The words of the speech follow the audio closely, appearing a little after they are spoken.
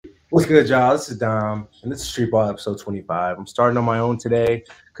What's good, y'all? This is Dom, and this is Street Ball episode 25. I'm starting on my own today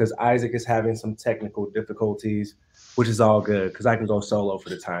because Isaac is having some technical difficulties, which is all good because I can go solo for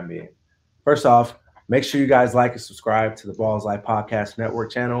the time being. First off, make sure you guys like and subscribe to the Balls Life Podcast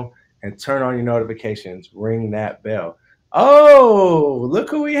Network channel and turn on your notifications. Ring that bell. Oh, look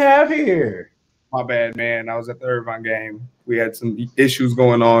who we have here. My bad, man. I was at the Irvine game. We had some issues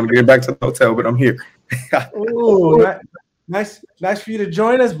going on. Getting back to the hotel, but I'm here. Ooh, nice for you to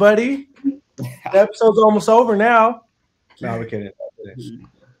join us, buddy. The episode's almost over now. No, we're kidding.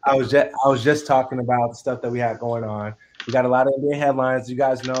 I was just talking about the stuff that we had going on. We got a lot of NBA headlines. You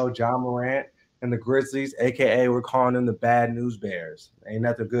guys know John Morant and the Grizzlies, aka we're calling them the Bad News Bears. Ain't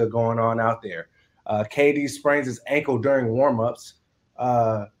nothing good going on out there. KD sprains his ankle during warmups.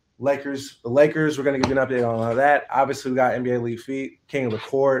 The Lakers, we're going to give you an update on all that. Obviously, we got NBA Elite Feet, King of the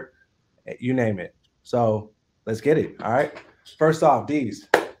Court, you name it. So let's get it, all right? First off, these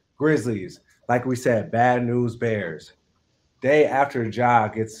Grizzlies, like we said, Bad News Bears. Day after Ja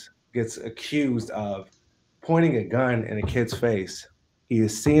gets accused of pointing a gun in a kid's face, he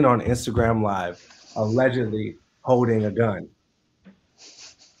is seen on Instagram Live allegedly holding a gun.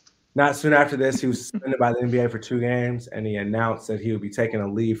 Not soon after this, he was suspended by the NBA for 2 games, and he announced that he would be taking a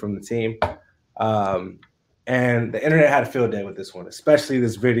leave from the team. And the internet had a field day with this one, especially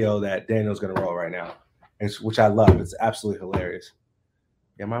this video that Daniel's going to roll right now, which I love. It's absolutely hilarious.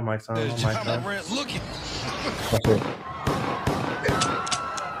 Yeah, my mic's on. Looking.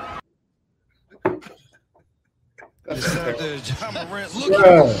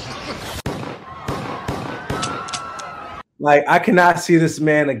 Like, I cannot see this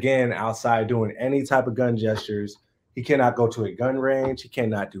man again outside doing any type of gun gestures. He cannot go to a gun range. He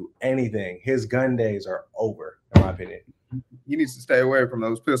cannot do anything. His gun days are over, in my opinion. He needs to stay away from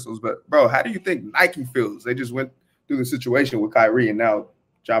those pistols. But, bro, how do you think Nike feels? They just went through the situation with Kyrie, and now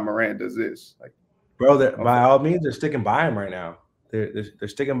John Morant does this. Like, bro, by all means, they're sticking by him right now. They're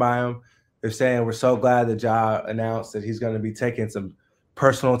sticking by him. They're saying we're so glad that Ja announced that he's going to be taking some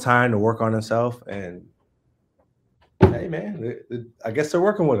personal time to work on himself. And hey, man, I guess they're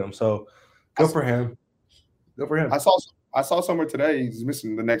working with him. So good for him. Good for him. I saw somewhere today he's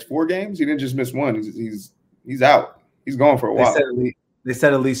missing the next 4 games. He didn't just miss one. He's out. He's gone for a while. They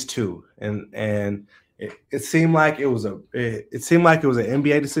said at least 2, and it seemed like it was an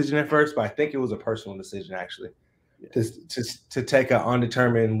NBA decision at first, but I think it was a personal decision actually. To take an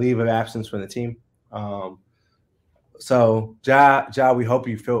undetermined leave of absence from the team. So Ja, we hope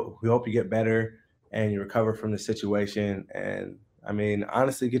you get better and you recover from the situation. And I mean,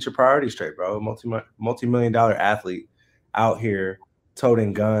 honestly, get your priorities straight, bro. Multi-million-dollar athlete out here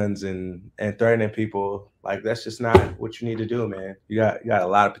toting guns and threatening people. Like, that's just not what you need to do, man. You got a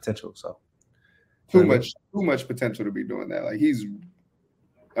lot of potential. So too much potential to be doing that. Like, he's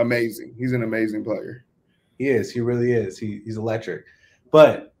amazing. He's an amazing player. He is. He really is. He's electric.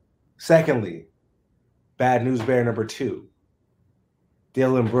 But secondly, Bad News Bear number 2,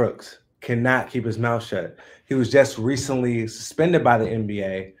 Dylan Brooks cannot keep his mouth shut. He was just recently suspended by the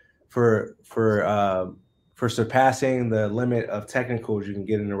NBA for surpassing the limit of technicals you can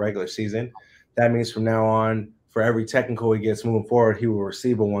get in the regular season. That means from now on, for every technical he gets moving forward, he will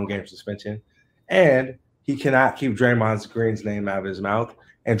receive a 1-game suspension. And he cannot keep Draymond Green's name out of his mouth.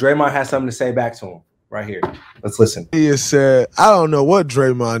 And Draymond has something to say back to him. Right here. Let's listen. He has said, I don't know what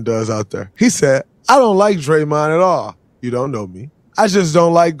Draymond does out there. He said, I don't like Draymond at all. You don't know me. I just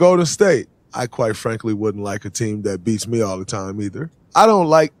don't like Golden State. I quite frankly wouldn't like a team that beats me all the time either. I don't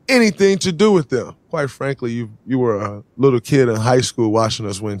like anything to do with them. Quite frankly, you were a little kid in high school watching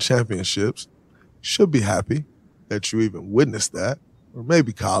us win championships. Should be happy that you even witnessed that. Or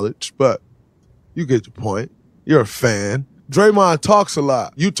maybe college, but you get the point. You're a fan. Draymond talks a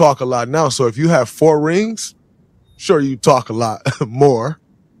lot. You talk a lot now. So if you have 4 rings, sure, you talk a lot more.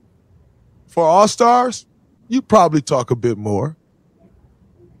 For All-Stars, you probably talk a bit more.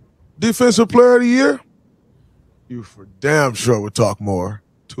 Defensive Player of the Year, you for damn sure would talk more.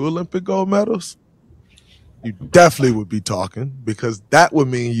 2 Olympic gold medals, you definitely would be talking because that would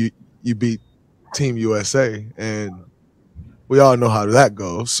mean you beat Team USA, and we all know how that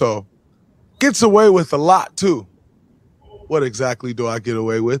goes. So gets away with a lot too. What exactly do I get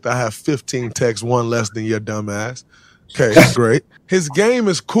away with? I have 15 texts, 1 less than your dumb ass. Okay, great. His game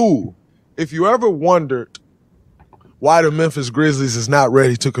is cool. If you ever wondered why the Memphis Grizzlies is not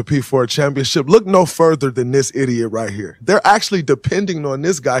ready to compete for a championship, look no further than this idiot right here. They're actually depending on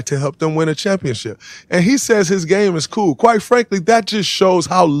this guy to help them win a championship. And he says his game is cool. Quite frankly, that just shows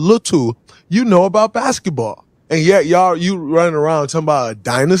how little you know about basketball. And yet, you running around talking about a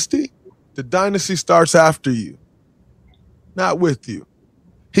dynasty? The dynasty starts after you, not with you.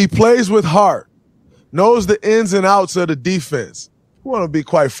 He plays with heart, knows the ins and outs of the defense. I want to be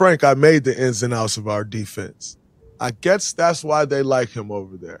quite frank, I made the ins and outs of our defense. I guess that's why they like him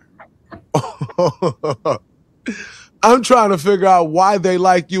over there. I'm trying to figure out why they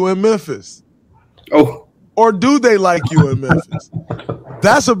like you in Memphis. Oh. Or do they like you in Memphis?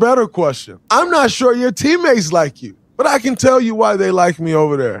 That's a better question. I'm not sure your teammates like you, but I can tell you why they like me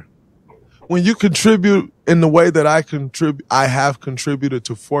over there. When you contribute in the way that I have contributed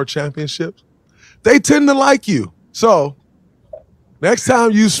to 4 championships, they tend to like you. So next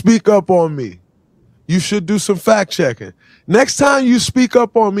time you speak up on me, you should do some fact checking. Next time you speak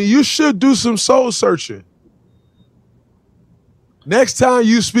up on me, you should do some soul searching. Next time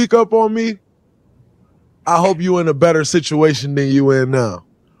you speak up on me, I hope you're in a better situation than you in now,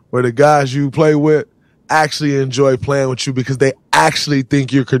 where the guys you play with actually enjoy playing with you because they actually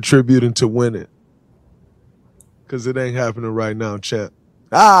think you're contributing to winning. Because it ain't happening right now, champ.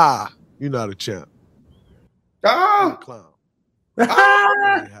 You're not a champ. You're a clown. It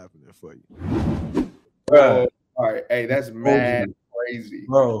ain't happening for you. Bro. All right. Hey, that's mad crazy.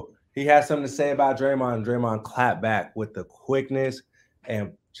 Bro, he has something to say about Draymond. Draymond clapped back with the quickness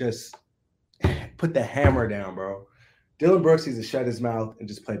and just put the hammer down, bro. Dylan Brooks needs to shut his mouth and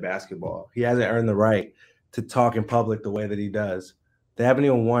just play basketball. He hasn't earned the right to talk in public the way that he does. They haven't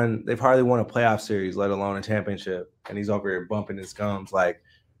even won. They've hardly won a playoff series, let alone a championship. And he's over here bumping his gums like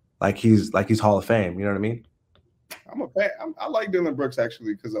he's Hall of Fame. You know what I mean? I'm a fan. I like Dylan Brooks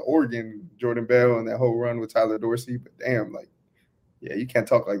actually because of Oregon, Jordan Bell, and that whole run with Tyler Dorsey. But damn, like, yeah, you can't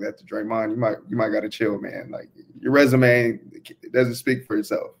talk like that to Draymond. You might gotta chill, man. Like your resume, it doesn't speak for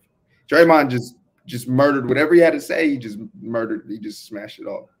itself. Draymond just murdered whatever he had to say. He just murdered. He just smashed it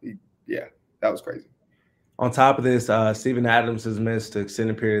all. That was crazy. On top of this, Steven Adams has missed an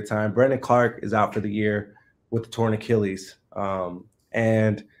extended period of time. Brandon Clark is out for the year with the torn Achilles.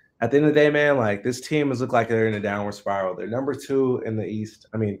 And at the end of the day, man, like this team has looked like they're in a downward spiral. They're number 2 in the East.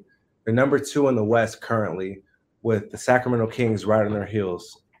 I mean, they're number 2 in the West currently with the Sacramento Kings right on their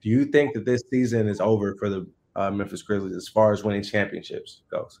heels. Do you think that this season is over for the Memphis Grizzlies as far as winning championships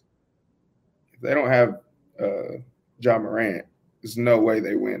goes? If they don't have Ja Morant, there's no way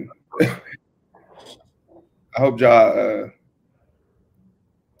they win. I hope Ja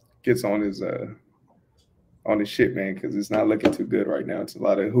gets on his shit, man, because it's not looking too good right now. It's a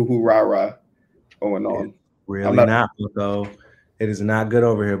lot of hoo-hoo rah-rah going on. It's really not, Bucko. It is not good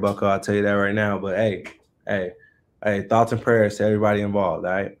over here, Bucko. I'll tell you that right now. But hey, thoughts and prayers to everybody involved,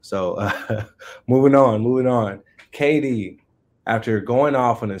 all right? So moving on. KD, after going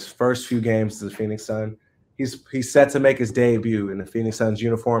off on his first few games to the Phoenix Suns, he's set to make his debut in the Phoenix Suns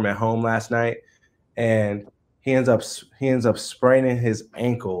uniform at home last night, and he ends up spraining his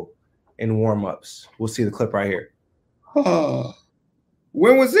ankle in warm-ups. We'll see the clip right here.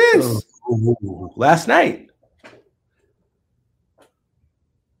 When was this? Last night.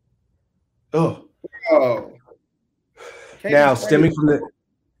 Oh. Now stemming from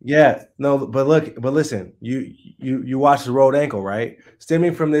but listen, you watched the rolled ankle, right?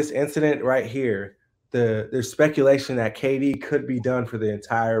 Stemming from this incident right here, there's speculation that KD could be done for the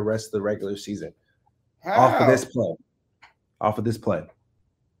entire rest of the regular season. Off of this play.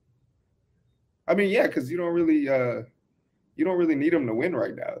 I mean, yeah, because you don't really need them to win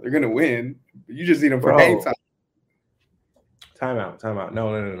right now. They're gonna win. You just need them for game time. Time out.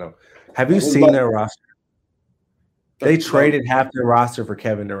 No. Have you seen their roster? They traded half their roster for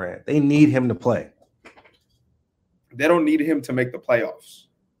Kevin Durant. They need him to play. They don't need him to make the playoffs.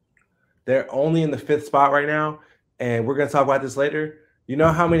 They're only in the 5th spot right now, and we're gonna talk about this later. You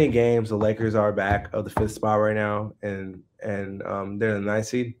know how many games the Lakers are back of the 5th spot right now, and they're in the 9th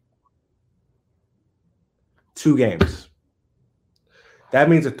seed? 2 games. That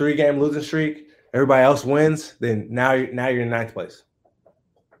means a 3-game losing streak. Everybody else wins, then now you're in 9th place.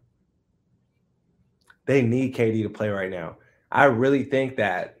 They need KD to play right now. I really think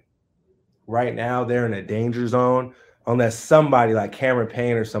that right now they're in a danger zone unless somebody like Cameron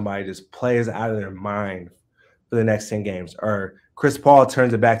Payne or somebody just plays out of their mind for the next 10 games, or Chris Paul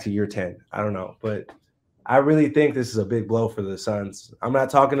turns it back to year 10. I don't know, but I really think this is a big blow for the Suns. I'm not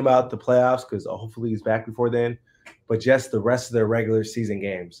talking about the playoffs because hopefully he's back before then, but just the rest of their regular season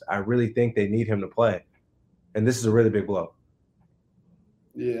games. I really think they need him to play, and this is a really big blow.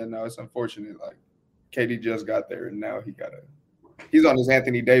 Yeah, no, it's unfortunate. Like KD just got there, and now he's on this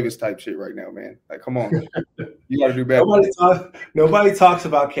Anthony Davis type shit right now, man. Like, come on, you got to do better. Nobody talks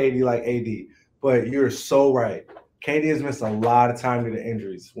about KD like AD, but you're so right. KD has missed a lot of time due to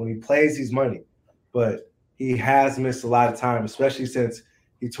injuries. When he plays, he's money, but he has missed a lot of time, especially since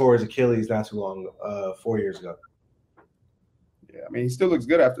he tore his Achilles not too long, 4 years ago. Yeah, Yeah, I mean, he still looks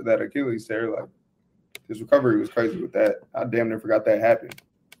good after that Achilles tear. Like, his recovery was crazy with that. I damn near forgot that happened.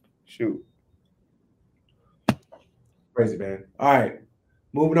 Shoot. Crazy, man. All right.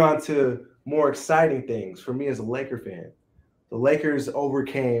 Moving on to more exciting things for me as a Laker fan. The Lakers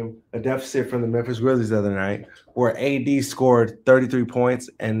overcame a deficit from the Memphis Grizzlies the other night, where AD scored 33 points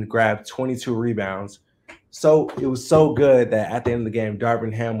and grabbed 22 rebounds. So it was so good that at the end of the game,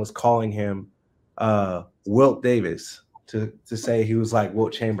 Darvin Ham was calling him Wilt Davis to say he was like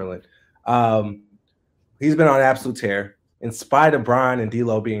Wilt Chamberlain. He's been on an absolute tear. In spite of Bron and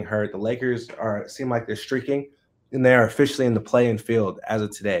D'Lo being hurt, the Lakers seem like they're streaking, and they are officially in the play-in field as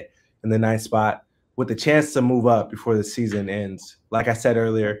of today in the 9th spot, with the chance to move up before the season ends. Like I said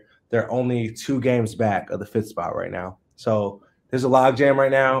earlier, they're only 2 games back of the 5th spot right now. So there's a logjam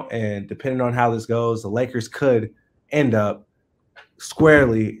right now, and depending on how this goes, the Lakers could end up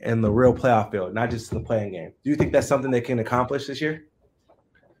squarely in the real playoff field, not just in the play-in game. Do you think that's something they can accomplish this year?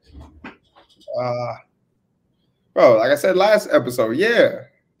 Bro, like I said last episode, yeah,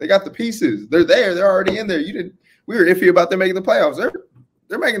 they got the pieces. They're there. They're already in there. We were iffy about them making the playoffs.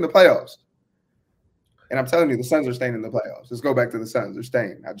 They're making the playoffs. And I'm telling you, the Suns are staying in the playoffs. Let's go back to the Suns. They're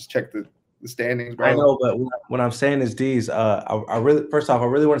staying. I just checked the standings, bro. I know, but what I'm saying is, D's, I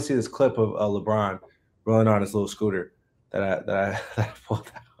really want to see this clip of LeBron rolling on his little scooter that I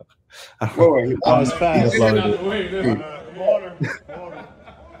pulled out. That was fast.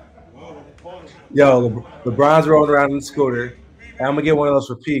 Yo, LeBron's rolling around in the scooter. And I'm gonna get one of those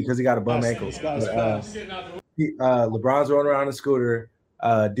for P because he got a bum ankle. LeBron's rolling around in the scooter.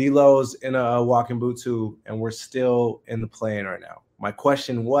 D'Lo's in a walking boot too, and we're still in the play-in right now. My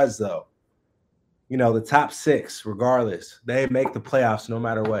question was, though, the top 6, regardless, they make the playoffs no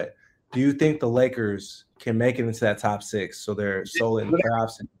matter what. Do you think the Lakers can make it into that top 6 so they're solely in the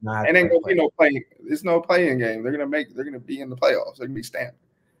playoffs and not? And ain't gonna be no play. There's no play-in game. They're gonna be in the playoffs. They're gonna be stamped.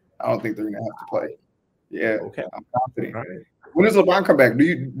 I don't think they're gonna have to play. Yeah, okay. I'm confident. Right. When does LeBron come back?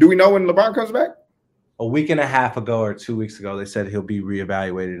 Do we know when LeBron comes back? A week and a half ago or 2 weeks ago, they said he'll be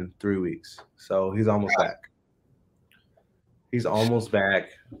reevaluated in 3 weeks. So he's almost back. He's almost back.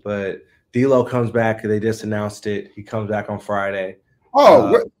 But D'Lo comes back. They just announced it. He comes back on Friday.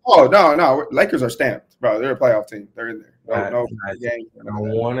 No. Lakers are stamped, bro. They're a playoff team. They're in there. I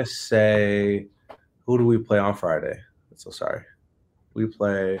want to say, who do we play on Friday? I'm so sorry. We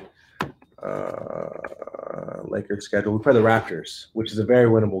play Lakers schedule. We play the Raptors, which is a very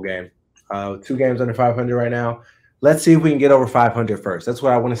winnable game. 2 games under 500 right now. Let's see if we can get over 500 first. That's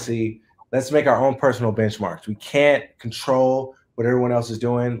what I want to see. Let's make our own personal benchmarks. We can't control what everyone else is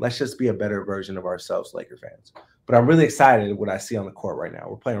doing. Let's just be a better version of ourselves, Laker fans. But I'm really excited what I see on the court right now.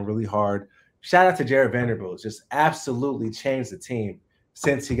 We're playing really hard. Shout out to Jared Vanderbilt. Just absolutely changed the team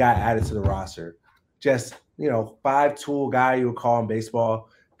since he got added to the roster. Just, 5-tool guy you would call in baseball,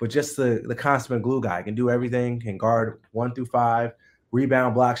 but just the consummate glue guy. Can do everything, can guard 1 through 5,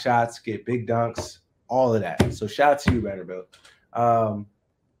 rebound, block shots, get big dunks, all of that. So shout out to you, Vanderbilt.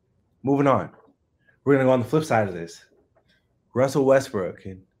 Moving on. We're going to go on the flip side of this. Russell Westbrook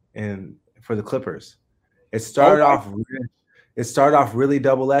and for the Clippers. It started off really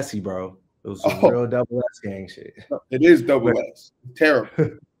double S-y, bro. It was some real double S gang shit. It is double S.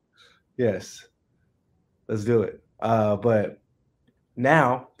 Terrible. Yes. Let's do it. But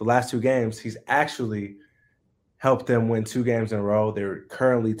now, the last 2 games, he's actually helped them win 2 games in a row. They're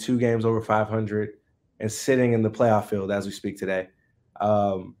currently 2 games over 500 and sitting in the playoff field as we speak today.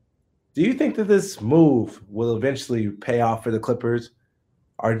 Do you think that this move will eventually pay off for the Clippers,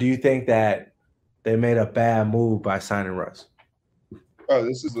 or do you think that they made a bad move by signing Russ? Bro,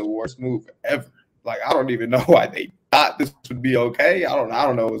 this is the worst move ever. Like, I don't even know why they thought this would be okay. I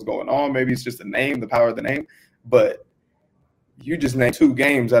don't know what's going on. Maybe it's just the name, the power of the name. But you just named 2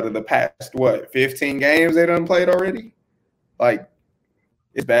 games out of the past, 15 games they done played already? Like,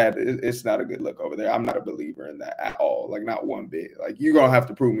 it's bad. It's not a good look over there. I'm not a believer in that at all. Like, not one bit. Like, you're going to have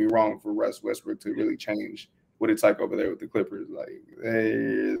to prove me wrong for Russ Westbrook to really change what it's like over there with the Clippers. Like,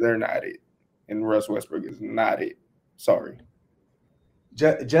 they're not it. And Russ Westbrook is not it. Sorry.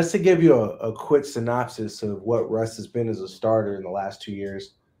 Just to give you a quick synopsis of what Russ has been as a starter in the last 2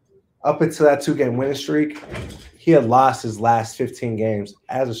 years, up until that 2-game winning streak, he had lost his last 15 games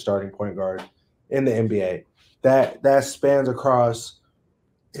as a starting point guard in the NBA. That spans across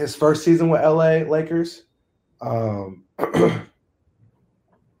his first season with LA Lakers.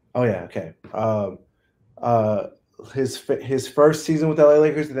 His first season with LA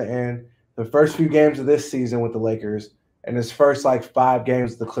Lakers at the end, the first few games of this season with the Lakers, and his first 5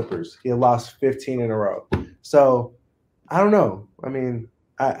 games with the Clippers. He had lost 15 in a row. So I don't know. I mean,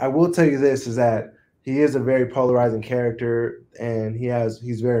 I will tell you this is that he is a very polarizing character, and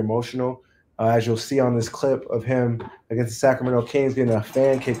he's very emotional. As you'll see on this clip of him against the Sacramento Kings getting a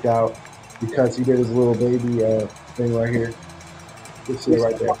fan kicked out because he did his little baby thing right here. You see it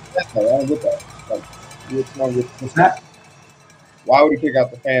right there. I don't get that. Like, What's that? why would he kick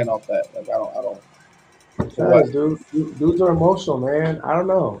out the fan off that? Like, I don't. Because, dudes are emotional, man. I don't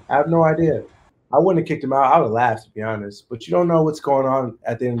know. I have no idea. I wouldn't have kicked him out. I would have laughed, to be honest. But you don't know what's going on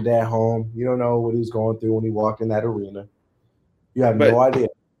at the end of the day at home. You don't know what he was going through when he walked in that arena. You have no idea.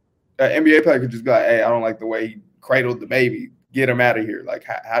 An NBA player could just be like, hey, I don't like the way he cradled the baby. Get him out of here. Like,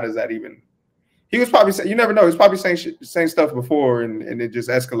 how does that even? He was probably saying, you never know. He was probably saying stuff before, and it just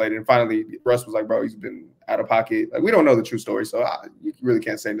escalated. And finally, Russ was like, bro, he's been out of pocket. Like, we don't know the true story, so you really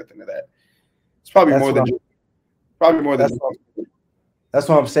can't say nothing to that. It's probably more than. That's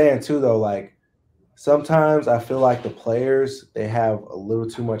what I'm saying too, though. Like, sometimes I feel like the players, they have a little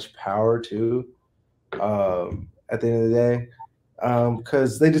too much power too. At the end of the day,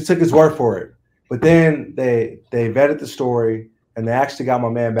 because they just took his word for it. But then they vetted the story, and they actually got my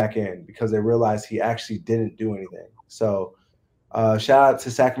man back in because they realized he actually didn't do anything. So shout out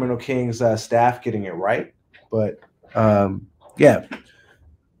to Sacramento Kings staff getting it right. But yeah,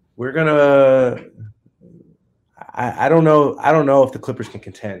 we're gonna. I don't know. I don't know if the Clippers can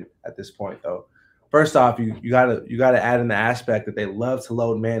contend at this point, though. First off, you gotta add in the aspect that they love to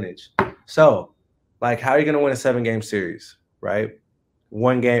load manage. So, like, how are you gonna win a 7-game series, right?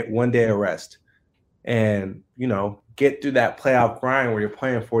 One day of rest, and get through that playoff grind where you're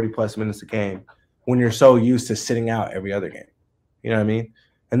playing 40+ minutes a game when you're so used to sitting out every other game. You know what I mean?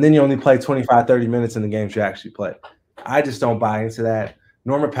 And then you only play 25, 30 minutes in the games you actually play. I just don't buy into that.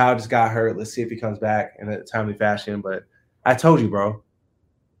 Norman Powell just got hurt. Let's see if he comes back in a timely fashion. But I told you, bro.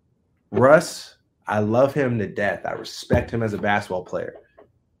 Russ, I love him to death. I respect him as a basketball player.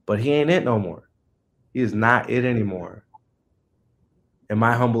 But he ain't it no more. He is not it anymore, in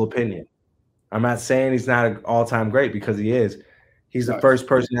my humble opinion. I'm not saying he's not an all-time great, because he is. He's the first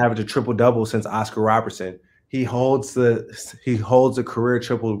person to average a triple-double since Oscar Robertson. He holds a career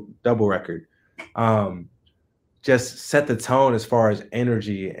triple-double record. Just set the tone as far as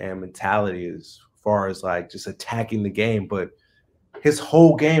energy and mentality, as far as like just attacking the game. But his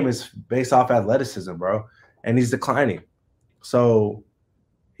whole game is based off athleticism, bro. And he's declining. So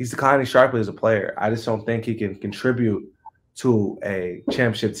he's declining sharply as a player. I just don't think he can contribute to a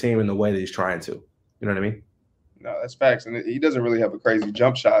championship team in the way that he's trying to. You know what I mean? No, that's facts. And he doesn't really have a crazy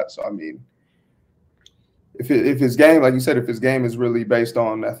jump shot. So, I mean, if his game, like you said, if his game is really based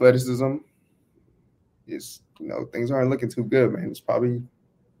on athleticism, things aren't looking too good, man. It's probably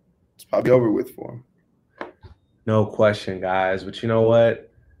over with for him. No question, guys. But you know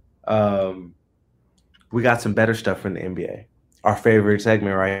what? We got some better stuff from the NBA. Our favorite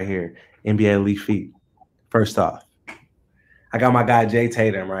segment right here, NBA Elite Feet. First off, I got my guy Jay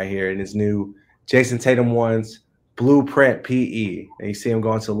Tatum right here in his new Jason Tatum ones Blueprint PE. And you see him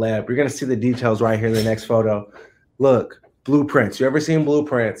going to the lab. You're going to see the details right here in the next photo. Look, blueprints. You ever seen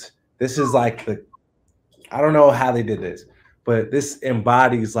blueprints? This is like I don't know how they did this, but this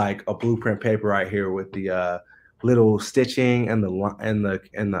embodies like a blueprint paper right here with the little stitching and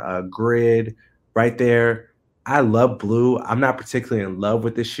the grid right there. I love blue. I'm not particularly in love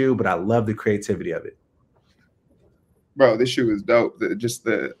with this shoe, but I love the creativity of it. Bro, this shoe is dope.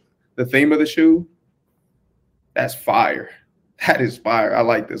 The theme of the shoe, that's fire. That is fire. I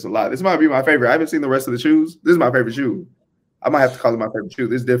like this a lot. This might be my favorite. I haven't seen the rest of the shoes. This is my favorite shoe. I might have to call it my favorite shoe.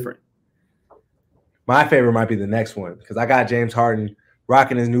 This is different. My favorite might be the next one, because I got James Harden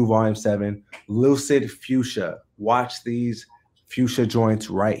rocking his new Volume 7 Lucid Fuchsia. Watch these fuchsia joints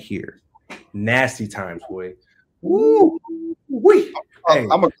right here. Nasty times, boy. Woo! Wee. Hey.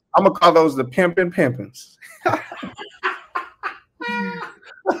 I'm gonna call those the pimpin' pimpins.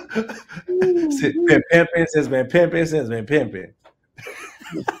 It's been pimping.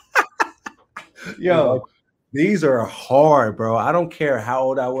 Yo, these are hard, bro. I don't care how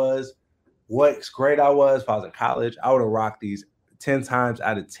old I was, what grade I was. If I was in college, I would have rocked these 10 times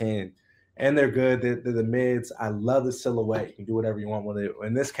out of 10. And they're good. They're the mids. I love the silhouette. You can do whatever you want with it.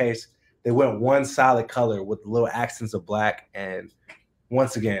 In this case, they went one solid color with little accents of black. And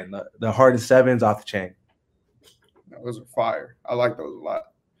once again, the Harden 7s off the chain. Those are fire. I like those a lot.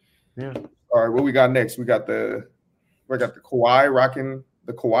 Yeah. All right, what we got next? We got the Kawhi rocking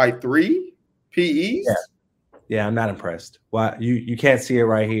the Kawhi 3 PEs. Yeah, I'm not impressed. Why you can't see it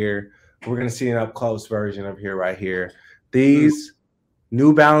right here. We're gonna see an up close version of here right here. These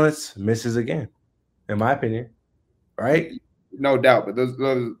New Balance misses again, in my opinion. Right? No doubt, but those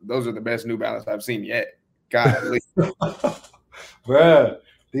are the best New Balance I've seen yet. God, bruh,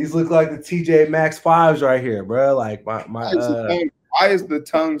 These look like the TJ Maxx 5s right here, bro. Like my why is the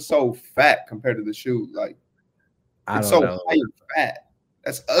tongue so fat compared to the shoe? Like it's so high and fat.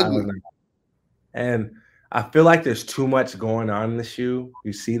 That's ugly. And I feel like there's too much going on in the shoe.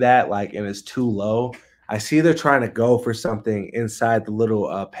 You see that? Like, and it's too low. I see they're trying to go for something inside the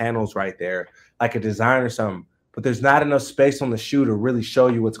little panels right there, like a design or something. But there's not enough space on the shoe to really show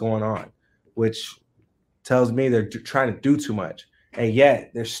you what's going on, which tells me they're trying to do too much. And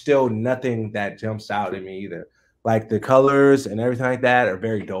yet there's still nothing that jumps out at me either. Like the colors and everything like that are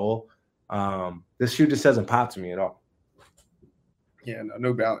very dull. This shoe just doesn't pop to me at all. Yeah, no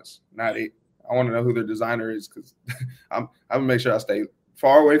New Balance, not it. I want to know who their designer is because I'm gonna make sure I stay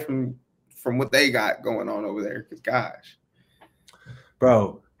far away from what they got going on over there. Because gosh,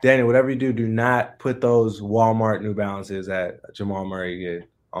 bro, Danny, whatever you do, do not put those Walmart New Balances that Jamal Murray did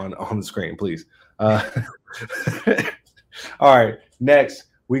on the screen, please. All right, next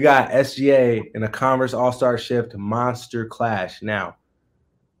we got SGA in a Converse All-Star Shift Monster Clash. Now,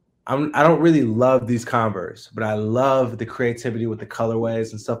 I don't really love these Converse, but I love the creativity with the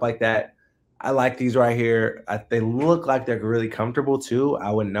colorways and stuff like that. I like these right here. They look like they're really comfortable too.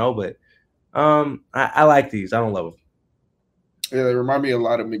 I wouldn't know, but I like these. I don't love them. Yeah, they remind me a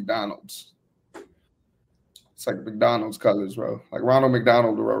lot of McDonald's. It's like McDonald's colors, bro. Like Ronald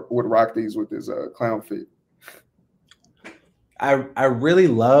McDonald would rock these with his clown fit. I really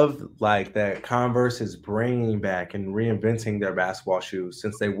love like that Converse is bringing back and reinventing their basketball shoes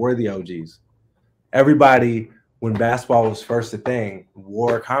since they were the OGs. Everybody, when basketball was first a thing,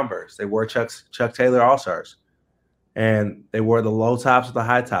 wore Converse. They wore Chuck Taylor All-Stars. And they wore the low tops or the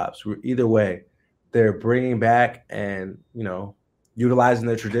high tops. Either way, they're bringing back and, utilizing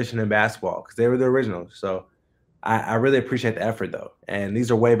their tradition in basketball because they were the originals. So I really appreciate the effort, though. And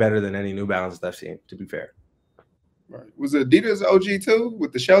these are way better than any New Balances I've seen, to be fair. Right. Was Adidas OG too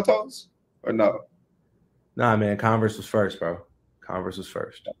with the shell toes or no? Nah, man. Converse was first, bro. Converse was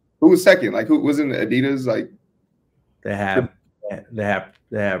first. Who was second? Like who wasn't Adidas? Like they have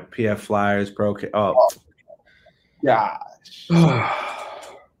PF Flyers, Pro. Oh, gosh.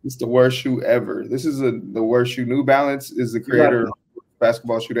 It's the worst shoe ever. This is the worst shoe. New Balance is the creator of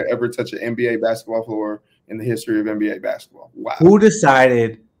basketball shoe to ever touch an NBA basketball floor in the history of NBA basketball. Wow. Who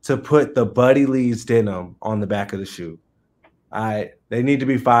decided to put the Buddy Lee's denim on the back of the shoe? They need to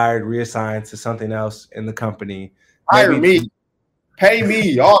be fired, reassigned to something else in the company. Hire me. Pay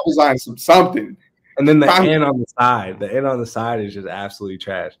me. Y'all design something. And then the end on the side is just absolutely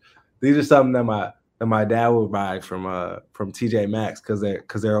trash. These are something that my dad would buy from TJ Maxx because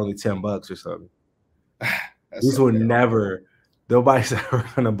they're only $10 or something. These would never. Nobody's ever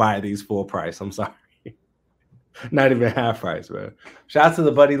gonna buy these full price. I'm sorry, not even half price, bro. Shout out to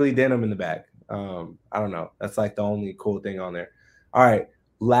the Buddy Lee denim in the back. I don't know. That's like the only cool thing on there. All right.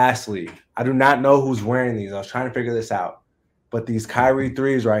 Lastly, I do not know who's wearing these. I was trying to figure this out, but these Kyrie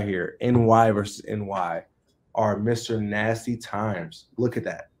 3s right here, NY versus NY, are Mr. Nasty Times. Look at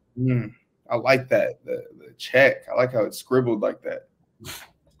that. I like that. The check. I like how it's scribbled like that.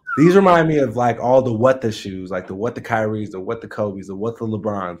 These remind me of like all the what the shoes, like the what the Kyries, the what the Kobe's, the what the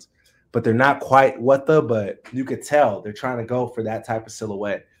LeBrons, but they're not quite what the, but you could tell they're trying to go for that type of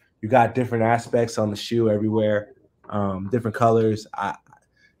silhouette. You got different aspects on the shoe everywhere, different colors.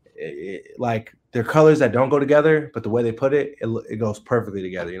 Like they're colors that don't go together, but the way they put it, it goes perfectly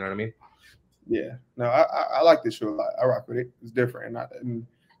together. You know what I mean? Yeah. No, I like this shoe a lot. I rock with it. It's different. And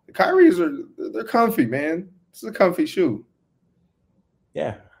the Kyries they're comfy, man. This is a comfy shoe.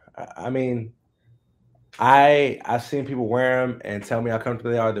 Yeah. I mean, I've seen people wear them and tell me how comfortable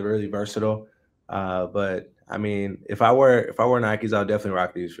they are. They're really versatile. But I mean, if I wear Nikes, I'll definitely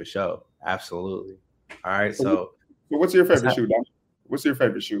rock these for sure. Absolutely. All right. So what's your favorite shoe, Don? What's your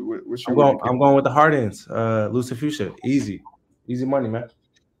favorite shoe? I'm going with the Hardens, Lucid Fuchsia. Easy money, man.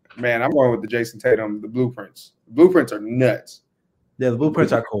 Man, I'm going with the Jason Tatum, the blueprints. The blueprints are nuts. Yeah, the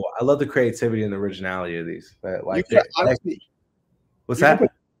blueprints are cool. I love the creativity and the originality of these. But like, honestly, what's that?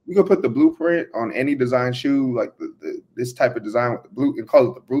 You can put the blueprint on any design shoe, like this type of design with the blue, and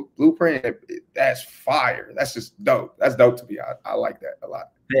call it the blueprint. That's fire. That's just dope. That's dope to me. I like that a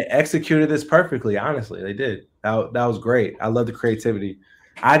lot. They executed this perfectly. Honestly, they did. That was great. I love the creativity.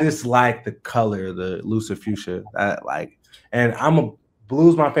 I just like the color, the Lucid Fuchsia. And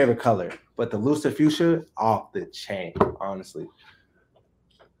blue's my favorite color, but the Lucid Fuchsia off the chain. Honestly,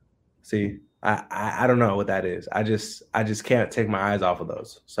 see. I don't know what that is. I just can't take my eyes off of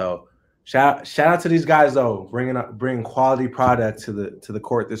those. So shout out to these guys though, bringing quality product to the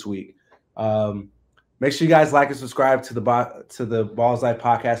court this week. Make sure you guys like and subscribe to the Balls Life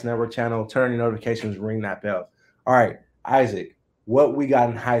Podcast Network channel. Turn on your notifications, ring that bell. All right, Isaac, what we got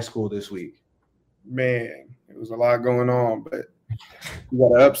in high school this week. Man, it was a lot going on, but we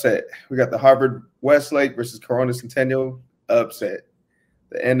got an upset. We got the Harvard Westlake versus Corona Centennial upset.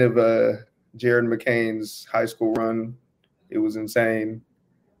 The end of Jared McCain's high school run. It was insane.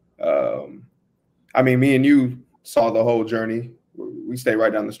 I mean, me and you saw the whole journey. We stay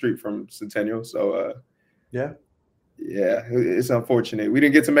right down the street from Centennial, so yeah, it's unfortunate. We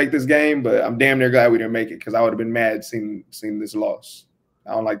didn't get to make this game, but I'm damn near glad we didn't make it because I would have been mad seeing this loss.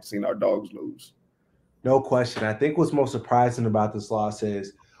 I don't like seeing our dogs lose. No question. I think what's most surprising about this loss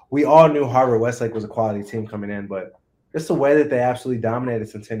is we all knew Harvard Westlake was a quality team coming in, but just the way that they absolutely dominated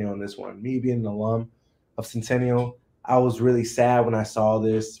Centennial in this one. Me being an alum of Centennial, I was really sad when I saw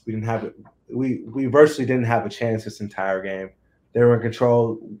this. We didn't have it. We virtually didn't have a chance this entire game. They were in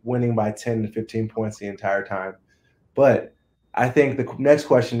control, winning by 10 to 15 points the entire time. But I think the next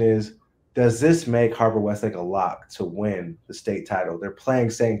question is, does this make Harvard Westlake a lock to win the state title? They're playing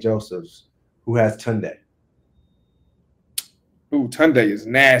St. Joseph's, who has Tunde. Ooh, Tunde is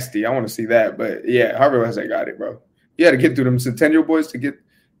nasty. I want to see that. But, yeah, Harvard Westlake got it, bro. You had to get through them Centennial boys to get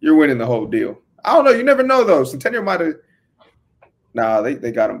 – you're winning the whole deal. I don't know. You never know, though. Centennial might have – nah,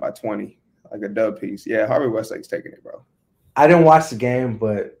 they got them by 20, like a dub piece. Yeah, Harvard Westlake's taking it, bro. I didn't watch the game,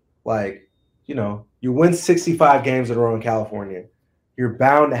 but, like, you know, you win 65 games in a row in California. You're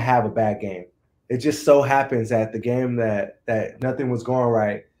bound to have a bad game. It just so happens that the game that nothing was going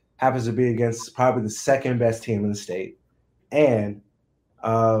right happens to be against probably the second best team in the state. And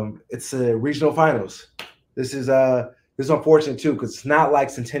it's the regional finals. This is unfortunate too, because it's not like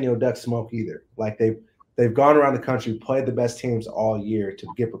Centennial Duck smoke either. Like they've gone around the country, played the best teams all year to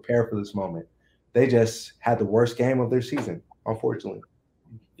get prepared for this moment. They just had the worst game of their season, unfortunately.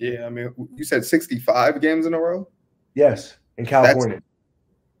 Yeah, I mean, you said 65 games in a row? Yes, in California.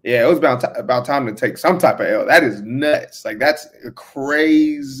 Yeah, it was about time to take some type of L. That is nuts. Like, that's a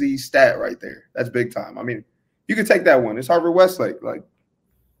crazy stat right there. That's big time. I mean, you could take that one. It's Harvard Westlake. Like,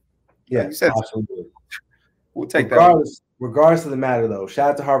 yeah, you said, absolutely. We'll take that. Regardless of the matter, though,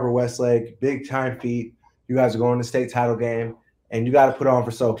 shout out to Harvard Westlake. Big time feat. You guys are going to the state title game, and you got to put on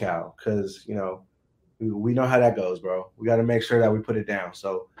for SoCal because, you know, we know how that goes, bro. We got to make sure that we put it down.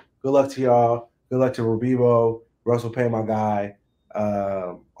 So good luck to y'all. Good luck to Rabibo, Russell Payne, my guy,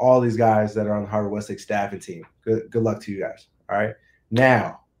 all these guys that are on the Harvard Westlake staff and team. Good luck to you guys. All right.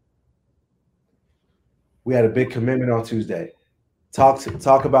 Now, we had a big commitment on Tuesday. Talk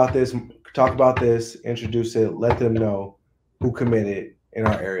about this. Talk about this. Introduce it. Let them know who committed in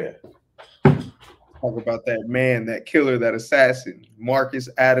our area. Talk about that man, that killer, that assassin, Marcus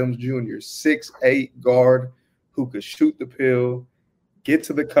Adams Jr., 6'8" guard who could shoot the pill, get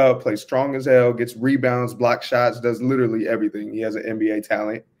to the cup, play strong as hell, gets rebounds, block shots, does literally everything. He has an NBA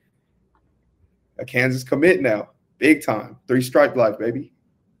talent. A Kansas commit now, big time. 3-stripe life, baby.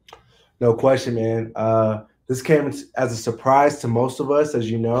 No question, man. This came as a surprise to most of us,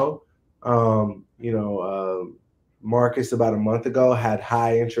 as you know. Marcus about a month ago had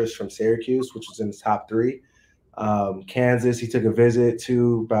high interest from Syracuse, which was in his top 3. Kansas, he took a visit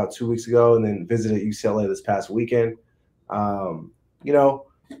to about 2 weeks ago, and then visited UCLA this past weekend.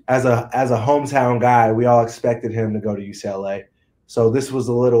 As a hometown guy, we all expected him to go to UCLA. So this was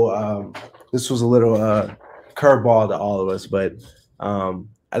a little curveball to all of us, but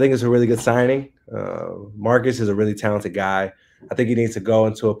I think it's a really good signing. Marcus is a really talented guy. I think he needs to go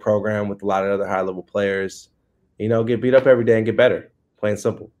into a program with a lot of other high-level players, get beat up every day and get better, plain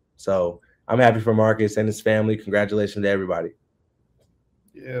simple. So I'm happy for Marcus and his family. Congratulations to everybody.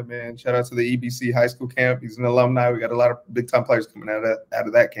 Yeah, man. Shout out to the EBC high school camp. He's an alumni. We got a lot of big-time players coming out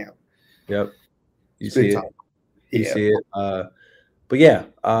of that camp. Yep. You see it. You see it. But, yeah,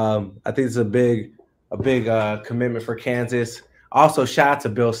 I think it's a big commitment for Kansas. Also, shout out to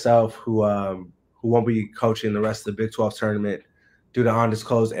Bill Self, who won't be coaching the rest of the Big 12 tournament due to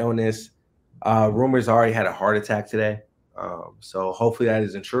undisclosed illness. Rumors already had a heart attack today. So hopefully that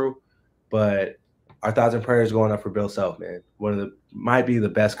isn't true. But our thoughts and prayers going up for Bill Self, man. Might be the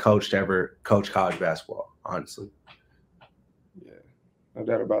best coach to ever coach college basketball, honestly. Yeah, no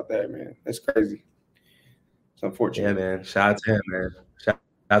doubt about that, man. That's crazy. It's unfortunate. Yeah, man. Shout out to him, man. Shout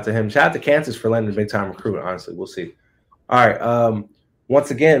out to him. Shout out to Kansas for letting the big time recruit, honestly. We'll see. All right.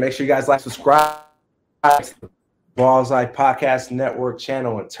 Once again, make sure you guys subscribe to the Balls Like Podcast Network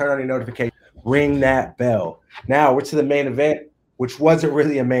channel and turn on your notifications. Ring that bell. Now we're to the main event, which wasn't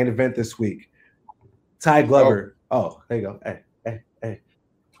really a main event this week. Ty Glover. Oh, there you go. Hey.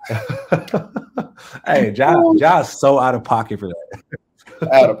 Hey, Josh so out of pocket for that.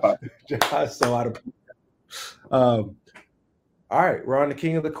 Out of pocket. Josh so out of pocket. All right, we're on the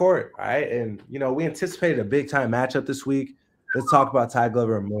king of the court. All right. And, we anticipated a big time matchup this week. let's talk about Ty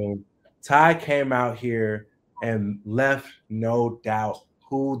Glover and Moon. Ty came out here and left no doubt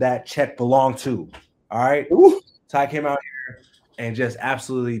who that check belonged to. All right. Ooh. Ty came out here and just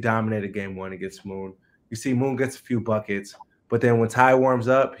absolutely dominated game one against Moon. You see Moon gets a few buckets, but then when Ty warms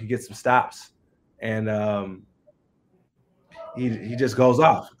up, he gets some stops. And he just goes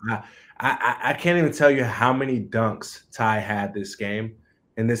off. I can't even tell you how many dunks Ty had this game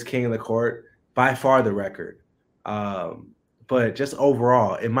in this King of the Court. By far the record. But just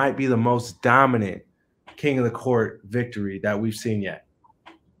overall, it might be the most dominant King of the Court victory that we've seen yet.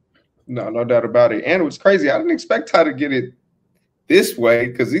 No doubt about it. And it was crazy. I didn't expect Ty to get it this way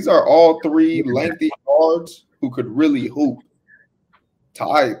because these are all three lengthy guards who could really hoop.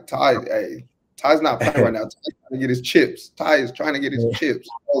 Ty's not playing right now. Ty's trying to get his chips. Ty is trying to get his chips,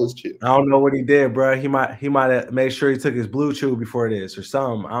 all his chips. I don't know what he did, bro. He might have made sure he took his blue chew before this or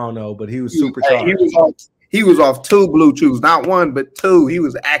something. I don't know, but he was super charged. He was off 2 blue chews, not 1, but 2. He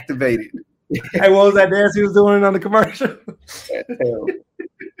was activated. Hey, what was that dance he was doing on the commercial?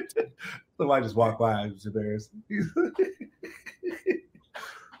 Somebody just walked by. I was embarrassed.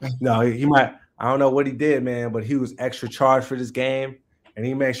 No, he might. I don't know what he did, man, but he was extra charged for this game, and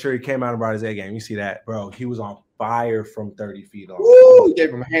he made sure he came out and brought his A game. You see that, bro? He was on fire from 30 feet off. Woo! He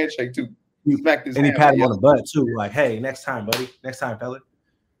gave him a handshake too. He patted him on the butt too, like, "Hey, next time, buddy. Next time, fella."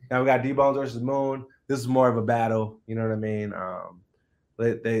 Now we got D-Bones versus Moon. This is more of a battle. You know what I mean?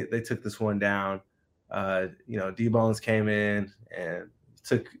 They took this one down. D-Bones came in and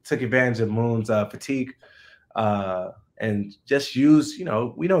took advantage of Moon's fatigue, and just used.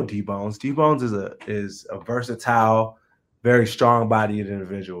 We know D-Bones. D-Bones is a versatile, very strong-bodied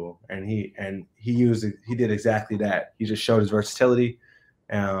individual, and he did exactly that. He just showed his versatility,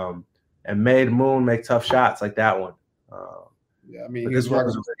 and made Moon make tough shots like that one. Yeah, I mean, this was a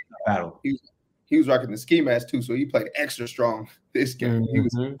really tough battle. He was rocking the ski mask too, so he played extra strong this game.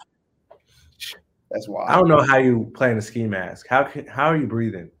 Mm-hmm. That's why I don't know how you play in a ski mask. How are you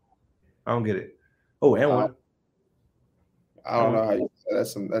breathing? I don't get it. Oh, and one. I don't know how you.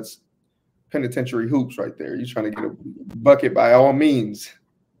 That's penitentiary hoops right there. You're trying to get a bucket by all means.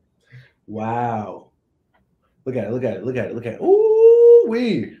 Wow. Look at it.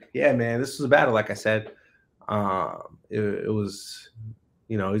 Ooh, yeah, man. This was a battle, like I said. It was,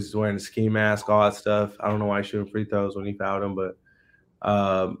 he's wearing a ski mask, all that stuff. I don't know why he's shooting free throws when he fouled him, but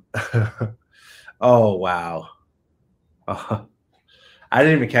oh wow. I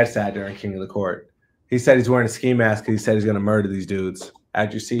didn't even catch that during King of the Court. He said he's wearing a ski mask because he said he's gonna murder these dudes.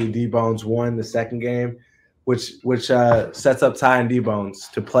 As you see, D-Bones won the second game, which sets up Ty and D-Bones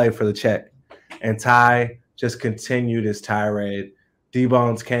to play for the check. And Ty just continued his tirade.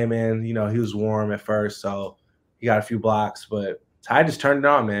 D-Bones came in, he was warm at first, so he got a few blocks, but Ty just turned it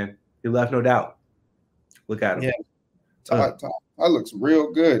on, man. He left no doubt. Look at him. Yeah. Ty looks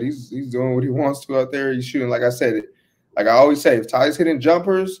real good. He's doing what he wants to out there. He's shooting, like I said, like I always say, if Ty's hitting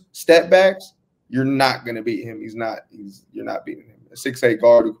jumpers, step backs, you're not gonna beat him. You're not beating him. A 6'8"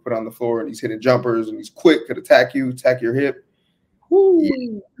 guard who can put on the floor and he's hitting jumpers and he's quick, could attack your hip. Woo.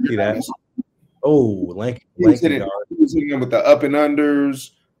 See that? Oh, lanky he was hitting him with the up and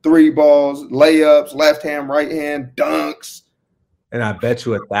unders, 3 balls, layups, left hand, right hand, dunks. And I bet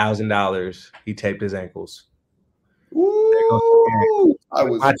you $1,000 he taped his ankles. Ooh,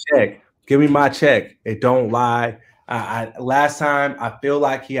 my check. Give me my check. It don't lie. Last time I feel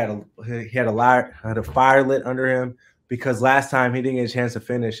like he had a fire lit under him because last time he didn't get a chance to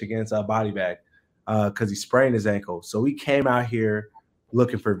finish against a body bag because he sprained his ankle. So we came out here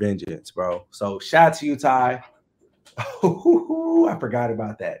looking for vengeance, bro. So shout out to you, Ty. I forgot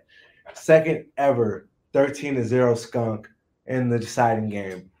about that. Second ever 13-0 skunk in the deciding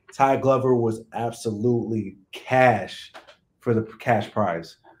game. Ty Glover was absolutely cash for the cash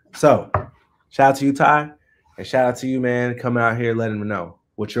prize. So shout out to you, Ty, and shout out to you, man, coming out here letting me know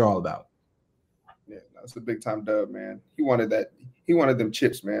what you're all about. Yeah, that's a big time dub, man. He wanted that. He wanted them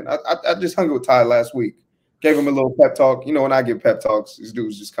chips, man. I just hung with Ty last week. Gave him a little pep talk. When I give pep talks, these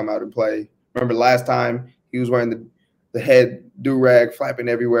dudes just come out and play. Remember last time he was wearing the head do-rag flapping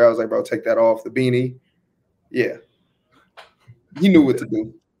everywhere. I was like, bro, take that off. The beanie. Yeah. He knew what to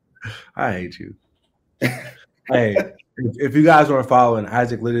do. I hate you. Hey, if you guys weren't following,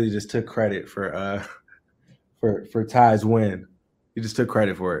 Isaac literally just took credit for Ty's win. He just took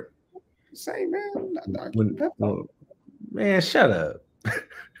credit for it. Same, man. Man, shut up.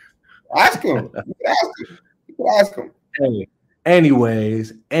 Ask him. Ask him. Hey,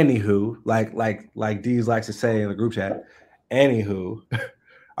 anyways, anywho, like Deez likes to say in the group chat, anywho,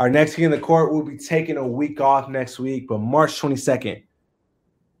 our next King in the Court will be taking a week off next week, but March 22nd,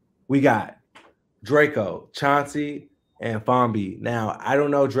 we got Draco, Chauncey, and Fombi. Now, I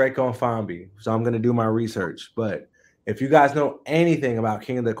don't know Draco and Fombi, so I'm going to do my research. But if you guys know anything about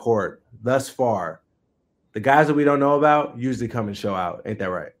King of the Court thus far, the guys that we don't know about usually come and show out. Ain't that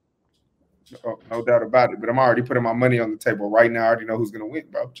right? Oh, no doubt about it. But I'm already putting my money on the table right now. I already know who's going to win,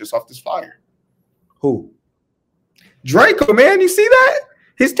 bro, just off this flyer. Who? Draco, man. You see that?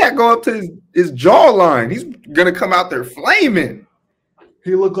 His tat go up to his jawline. He's going to come out there flaming.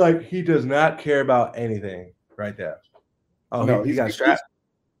 He looked like he does not care about anything right there. Oh, no, he got strapped.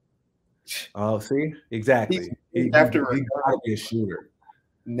 Oh, see? Exactly. He got to be a shooter.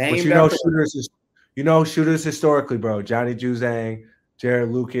 But shooters historically, bro. Johnny Juzang, Jared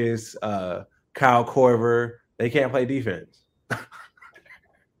Lucas, Kyle Korver, they can't play defense.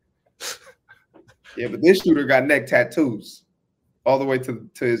 Yeah, but this shooter got neck tattoos all the way to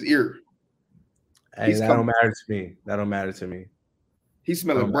his ear. Hey, don't matter to me. That don't matter to me. He's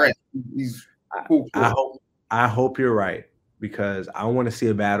smelling breath. He's cool. I hope you're right, because I want to see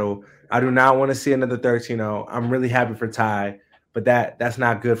a battle. I do not want to see another 13-0. I'm really happy for Ty, but that's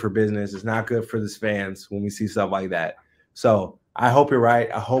not good for business. It's not good for the fans when we see stuff like that. So I hope you're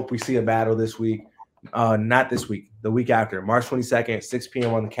right. I hope we see a battle this week. Not this week, the week after, March 22nd, 6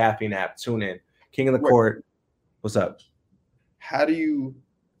 p.m. on the Caffeine app. Tune in. King of the Court. What's up? How do you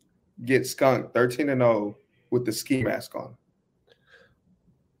get skunked 13-0 with the ski mask on?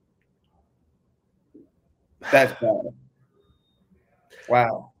 That's bad.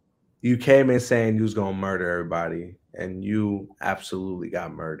 Wow. You came in saying you was going to murder everybody, and you absolutely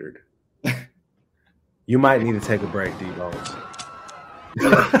got murdered. You might need to take a break, D-Bones.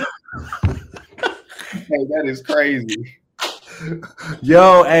 Hey, that is crazy.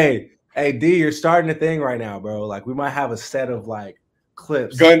 Yo, hey, D, you're starting a thing right now, bro. Like, we might have a set of, like,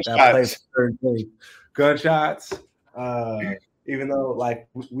 clips gunshots. That play certain things. Gunshots. Even though, like,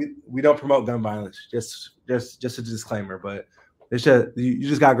 we don't promote gun violence, just a disclaimer, but it's just you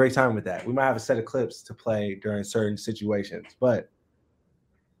just got a great time with that. We might have a set of clips to play during certain situations, but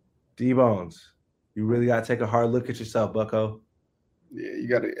D-Bones, you really got to take a hard look at yourself, bucko. Yeah, you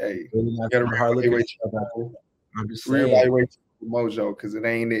got to. Hey, you got to take a hard look at yourself. I'm just saying. Reevaluate mojo, because it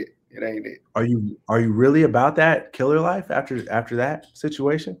ain't it. It ain't it. Are you really about that killer life after that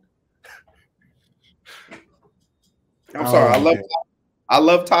situation? I'm sorry. I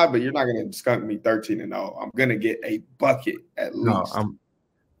love Ty, but you're not gonna skunk me 13-0. I'm gonna get a bucket at least. I'm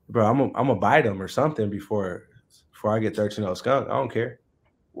gonna bite him or something before I get 13-0 skunk. I don't care.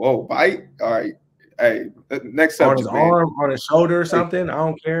 Whoa, bite! All right. Hey, next subject, on his arm, on his shoulder or something. I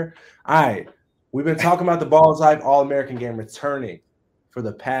don't care. All right. We've been talking about the Balls Life All-American game returning for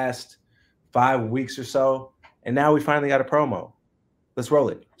the past 5 weeks or so, and now we finally got a promo. Let's roll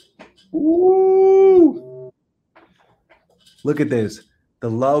it. Woo! Look at this. The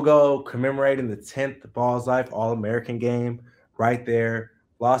logo commemorating the 10th Balls Life All-American game right there.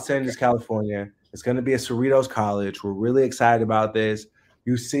 Los Angeles, California. It's going to be at Cerritos College. We're really excited about this.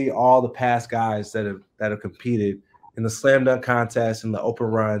 You see all the past guys that have competed in the slam dunk contest and the open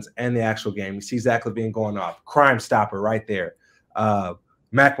runs and the actual game. You see Zach LaVine going off. Crime Stopper right there.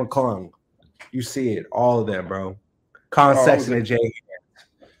 Mac McClung. You see it. All of them, bro. Colin Sexton and Jay.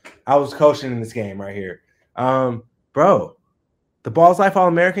 I was coaching in this game right here. Bro, the Balls Life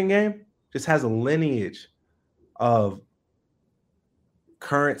All-American game just has a lineage of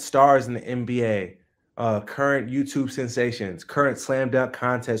current stars in the NBA, current YouTube sensations, current slam dunk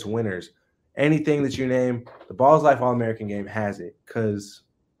contest winners. Anything that you name, the Balls Life All-American game has it, because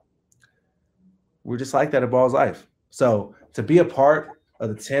we're just like that at Balls Life. So to be a part of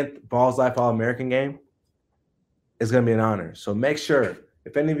the 10th Balls Life All-American game is going to be an honor. So make sure,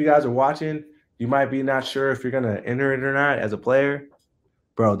 if any of you guys are watching, you might be not sure if you're going to enter it or not as a player.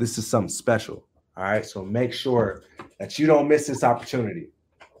 Bro, this is something special. All right? So make sure that you don't miss this opportunity.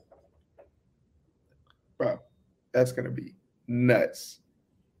 Bro, that's going to be nuts.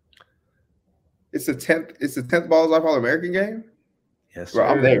 It's the 10th Balls Life All-American game? Yes, bro,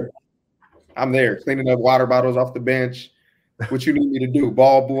 sir. I'm there. Cleaning up water bottles off the bench. What you need me to do?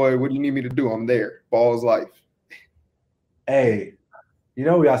 Ball boy, what do you need me to do? I'm there. Balls Life. Hey, we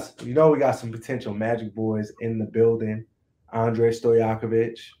got some potential Magic boys in the building. Andre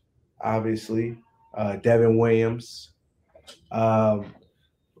Stojakovic, obviously. Devin Williams. Tyler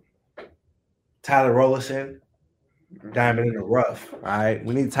Rollison. Diamond in the rough. All right.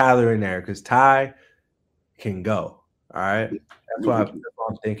 We need Tyler in there because Ty can go. All right. That's what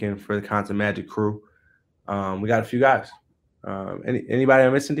I'm thinking for the Content Magic crew. We got a few guys. Anybody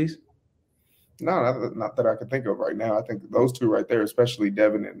I'm missing, these? No, not that I can think of right now. I think those two right there, especially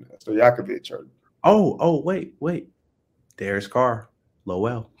Devin and Stojakovic, are. Oh, wait. Darius Carr,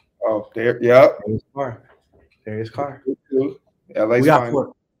 Lowell. Oh, there, yep. Darius Carr. Darius Carr. LA's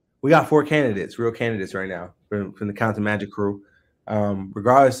we got four candidates, real candidates right now from the Compton Magic crew.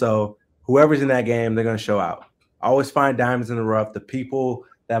 Regardless, so whoever's in that game, they're gonna show out. Always find diamonds in the rough. The people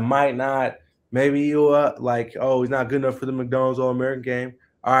that might not, maybe you like, oh, he's not good enough for the McDonald's All-American game.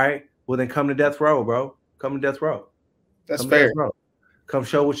 All right, well then come to death row, bro. Come to death row. That's fair. Death row. Come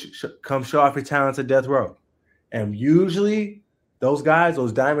show off your talents at death row. And usually those guys,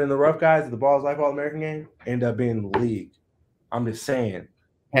 those diamond in the rough guys at the Balls Life All-American game, end up being in the league. I'm just saying.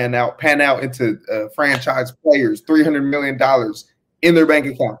 Pan out into franchise players, $300 million in their bank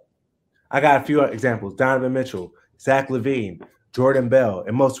account. I got a few examples: Donovan Mitchell, Zach LaVine, Jordan Bell,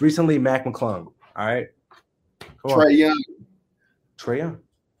 and most recently Mac McClung. All right, Trae Young. Trae Young.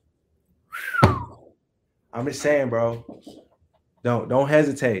 I'm just saying, bro. Don't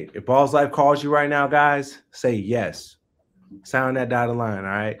hesitate. If Balls Life calls you right now, guys, say yes. Sound that dotted line. All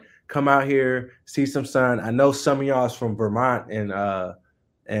right, come out here, see some sun. I know some of y'all is from Vermont and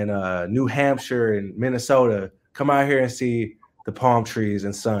New Hampshire and Minnesota. Come out here and see the palm trees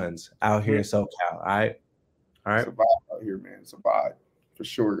and suns out here in SoCal. All right. It's a vibe out here, man. It's a vibe. For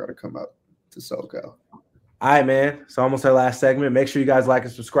sure got to come out to SoCal. All right, man. So almost our last segment. Make sure you guys like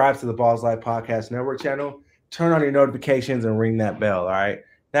and subscribe to the Balls Life Podcast Network channel. Turn on your notifications and ring that bell, all right?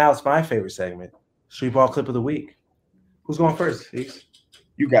 Now it's my favorite segment, Street Ball Clip of the Week. Who's going first, Feeks?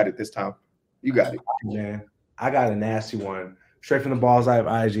 You got it this time. You got it. Man, I got a nasty one. Straight from the Balls Life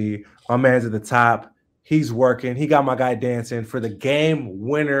IG. My man's at the top. He's working. He got my guy dancing for the game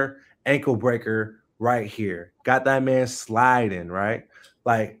winner ankle breaker right here. Got that man sliding, right?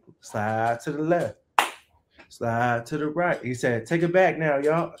 Like, slide to the left, slide to the right. He said, take it back now,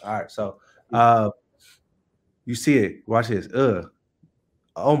 y'all. All right, so you see it. Watch this.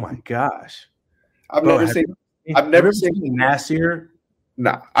 Oh, my gosh. I've never seen nastier.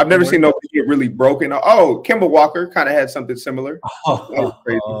 Nah, I've never seen nobody get really broken. Oh, Kemba Walker kind of had something similar. That was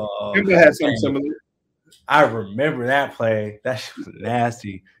crazy. Kemba had something similar. I remember that play. That shit was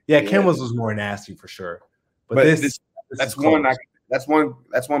nasty. Yeah, Kemba's was more nasty for sure. But that's one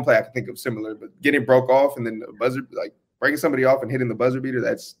play I can think of similar. But getting broke off and then the buzzer, like breaking somebody off and hitting the buzzer beater,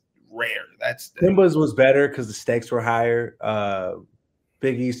 that's rare. Kemba's was better because the stakes were higher.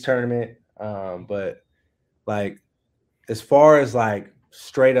 Big East tournament. But like as far as like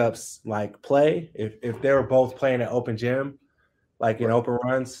straight ups like play, if they were both playing at open gym, like in open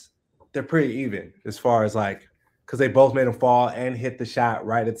runs, they're pretty even as far as like because they both made them fall and hit the shot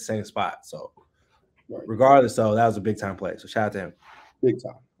right at the same spot. So regardless, though, that was a big time play. So shout out to him. Big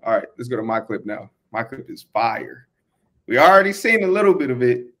time. All right, let's go to my clip now. My clip is fire. We already seen a little bit of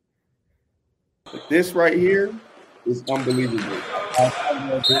it. But this right here is unbelievable.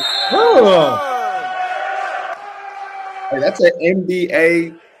 Hey, that's an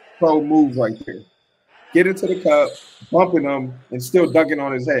NBA pro move right there. Get into the cup, bumping him, and still dunking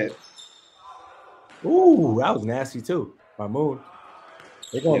on his head. Ooh, that was nasty too. By Moon.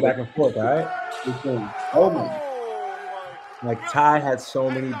 They're going back and forth, all right? Oh my. Like Ty had so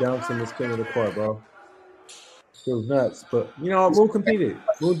many dunks in this King of the Court, bro. It was nuts. But you know, Moon competed.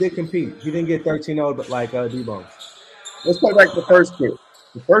 Moon did compete. He didn't get 13-0 but like D-Bone. Let's play back the first clip.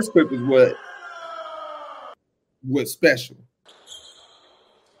 The first clip is what's special.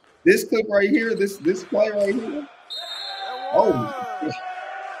 This clip right here, this play right here. Oh my God.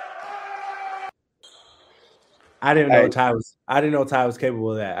 I didn't know Ty was capable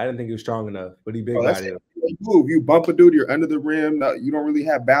of that. I didn't think he was strong enough, but he big bodied. Move. You bump a dude, you're under the rim. No, you don't really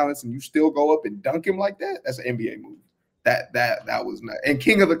have balance, and you still go up and dunk him like that. That's an NBA move. That was not. And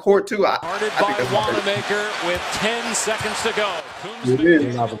King of the Court too. Started by Wanamaker with 10 seconds to go.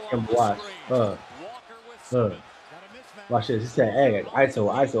 Watch this. He said, "Hey,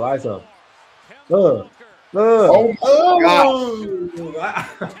 ISO." Oh God.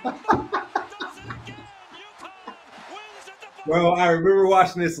 Bro, I remember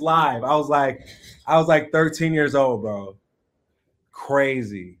watching this live. I was like 13 years old, bro.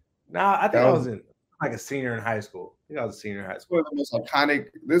 Crazy. Nah, I think I was like a senior in high school. I think I was a senior in high school. One of the most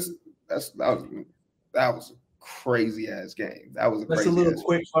iconic. That was a crazy ass game. That's a little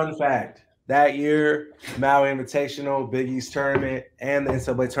quick fun fact. That year, Maui Invitational, Big East tournament, and the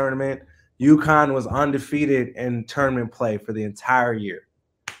NCAA tournament, UConn was undefeated in tournament play for the entire year.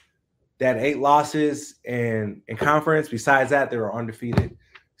 They had 8 losses in conference. Besides that, they were undefeated.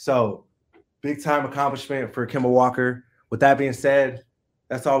 So, big time accomplishment for Kemba Walker. With that being said,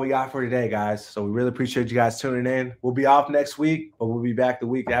 that's all we got for today, guys. So we really appreciate you guys tuning in. We'll be off next week, but we'll be back the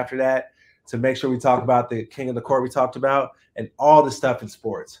week after that to make sure we talk about the King of the Court we talked about and all the stuff in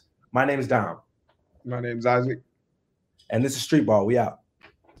sports. My name is Dom. My name is Isaac. And this is Street Ball. We out.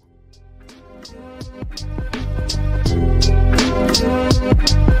 We'll be right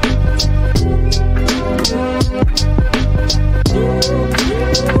back.